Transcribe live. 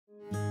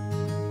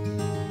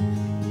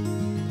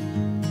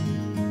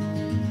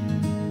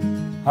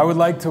I would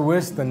like to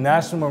wish the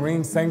National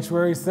Marine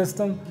Sanctuary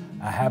System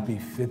a happy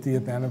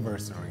 50th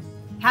anniversary.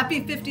 Happy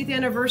 50th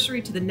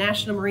anniversary to the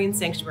National Marine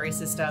Sanctuary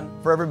System.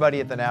 For everybody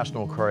at the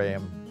National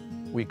Aquarium,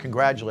 we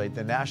congratulate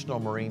the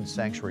National Marine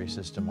Sanctuary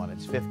System on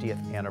its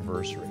 50th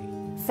anniversary.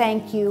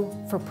 Thank you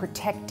for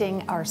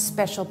protecting our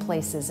special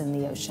places in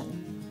the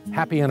ocean.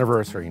 Happy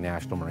anniversary,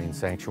 National Marine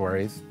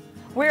Sanctuaries.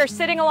 We are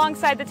sitting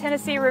alongside the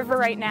Tennessee River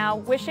right now,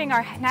 wishing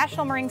our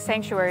National Marine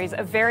Sanctuaries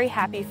a very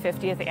happy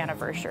 50th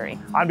anniversary.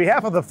 On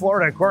behalf of the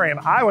Florida Aquarium,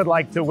 I would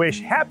like to wish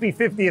happy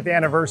 50th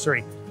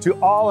anniversary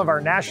to all of our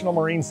National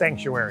Marine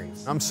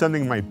Sanctuaries. I'm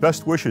sending my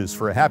best wishes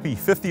for a happy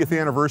 50th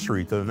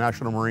anniversary to the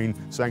National Marine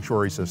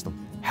Sanctuary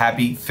System.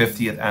 Happy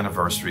 50th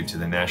anniversary to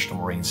the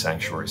National Marine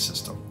Sanctuary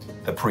System,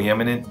 the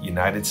preeminent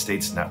United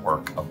States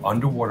network of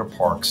underwater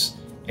parks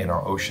in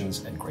our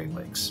oceans and Great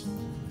Lakes.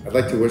 I'd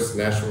like to wish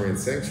the National Marine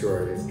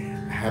Sanctuaries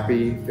a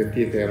happy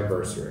 50th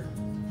anniversary.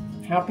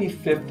 Happy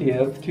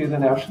 50th to the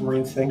National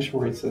Marine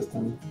Sanctuary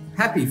System.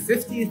 Happy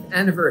 50th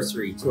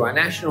anniversary to our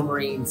National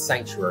Marine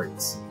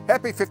Sanctuaries.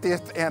 Happy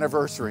 50th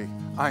anniversary.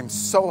 I'm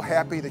so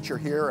happy that you're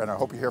here, and I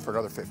hope you're here for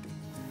another 50.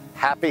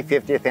 Happy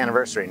 50th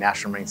anniversary,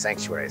 National Marine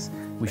Sanctuaries.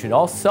 We should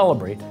all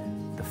celebrate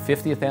the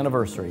 50th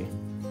anniversary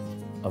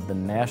of the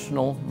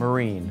National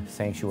Marine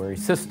Sanctuary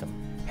System.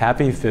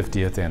 Happy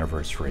 50th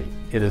anniversary.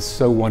 It is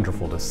so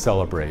wonderful to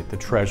celebrate the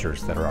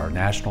treasures that are our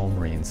National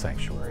Marine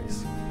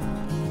Sanctuaries.